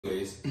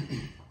Anyways,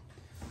 I'm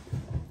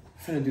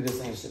finna do the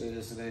same shit as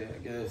yesterday, I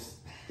guess.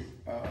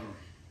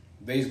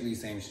 Basically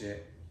same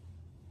shit.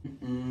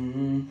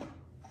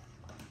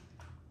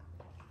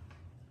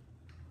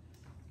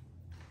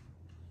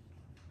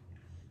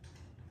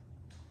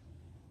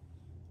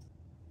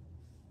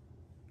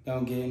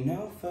 Don't get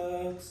no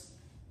fucks.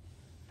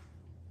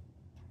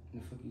 What the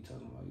fuck you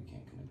talking about? You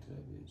can't connect to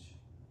that bitch.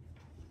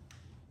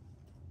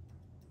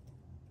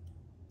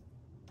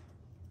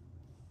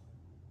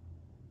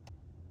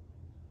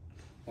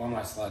 Why am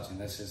I slouching?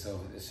 That shit's so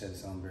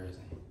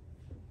embarrassing.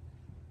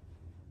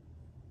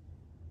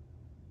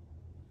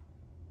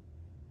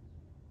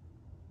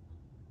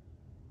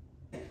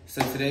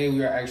 So today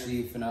we are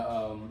actually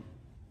finna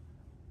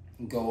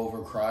go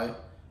over Cry.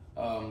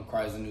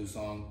 Cry is a new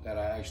song that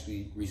I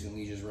actually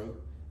recently just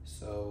wrote.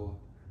 So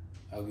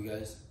I hope you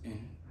guys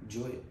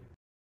enjoy it.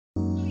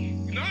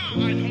 Nah,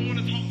 I don't want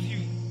to talk to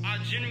you. I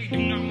genuinely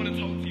do not want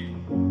to talk to you.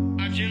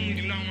 I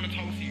genuinely do not want to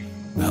talk to you.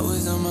 I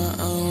was on my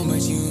own,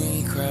 but you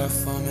ain't cry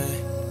for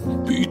me.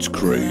 Beats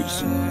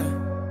crazy.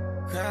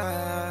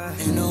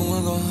 Ain't no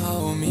one gon'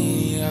 hold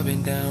me, I've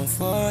been down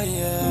for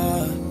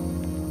ya.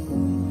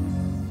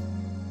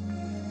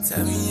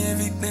 Tell me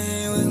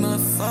everything was my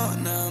fault,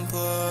 now I'm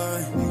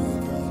pouring.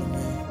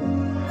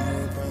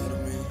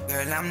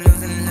 Girl, I'm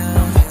losing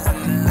love,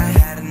 I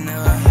had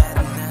enough.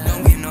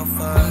 Don't get no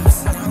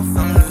fucks,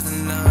 I'm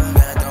losing love.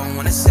 But I don't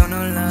wanna show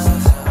no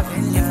love,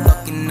 you're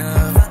fucking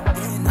up.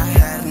 I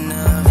had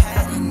enough.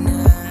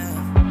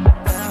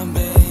 Now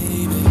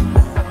baby,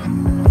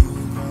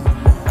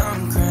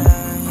 I'm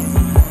crying.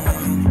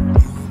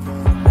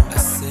 I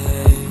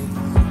say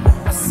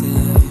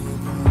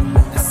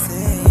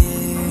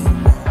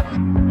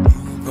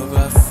what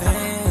about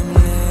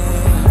family?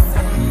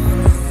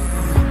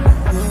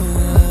 You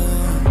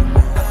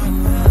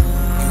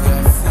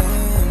got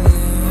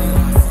family.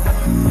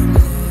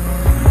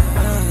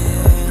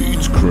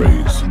 Beats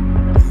crazy.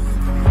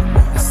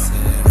 I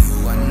said you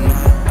are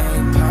not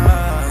a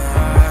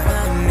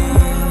part of me.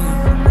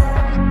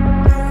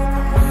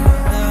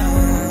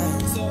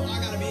 So I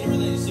gotta be in a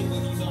relationship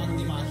with you so I can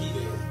get my key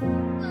back.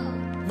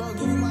 Bro,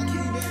 give me my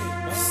key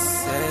back.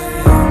 Say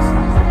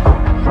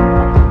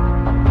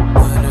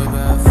what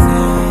about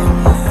family?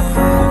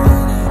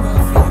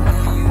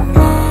 You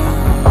know.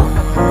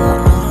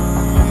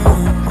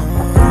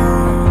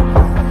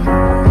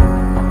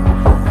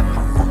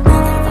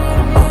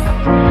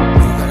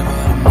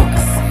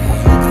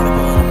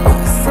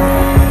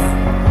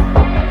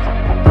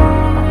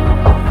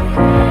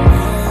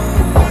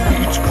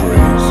 Beats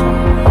crazy.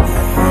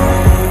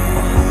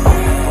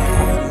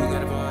 You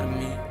got a part of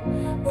me,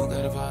 you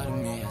got a part of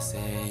me, I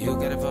say you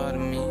got a part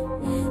of me,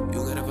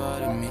 you got a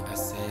part of me, I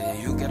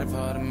say you got a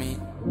part of me,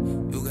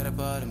 you got a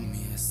part of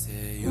me, I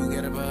say you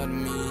got a part of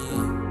me.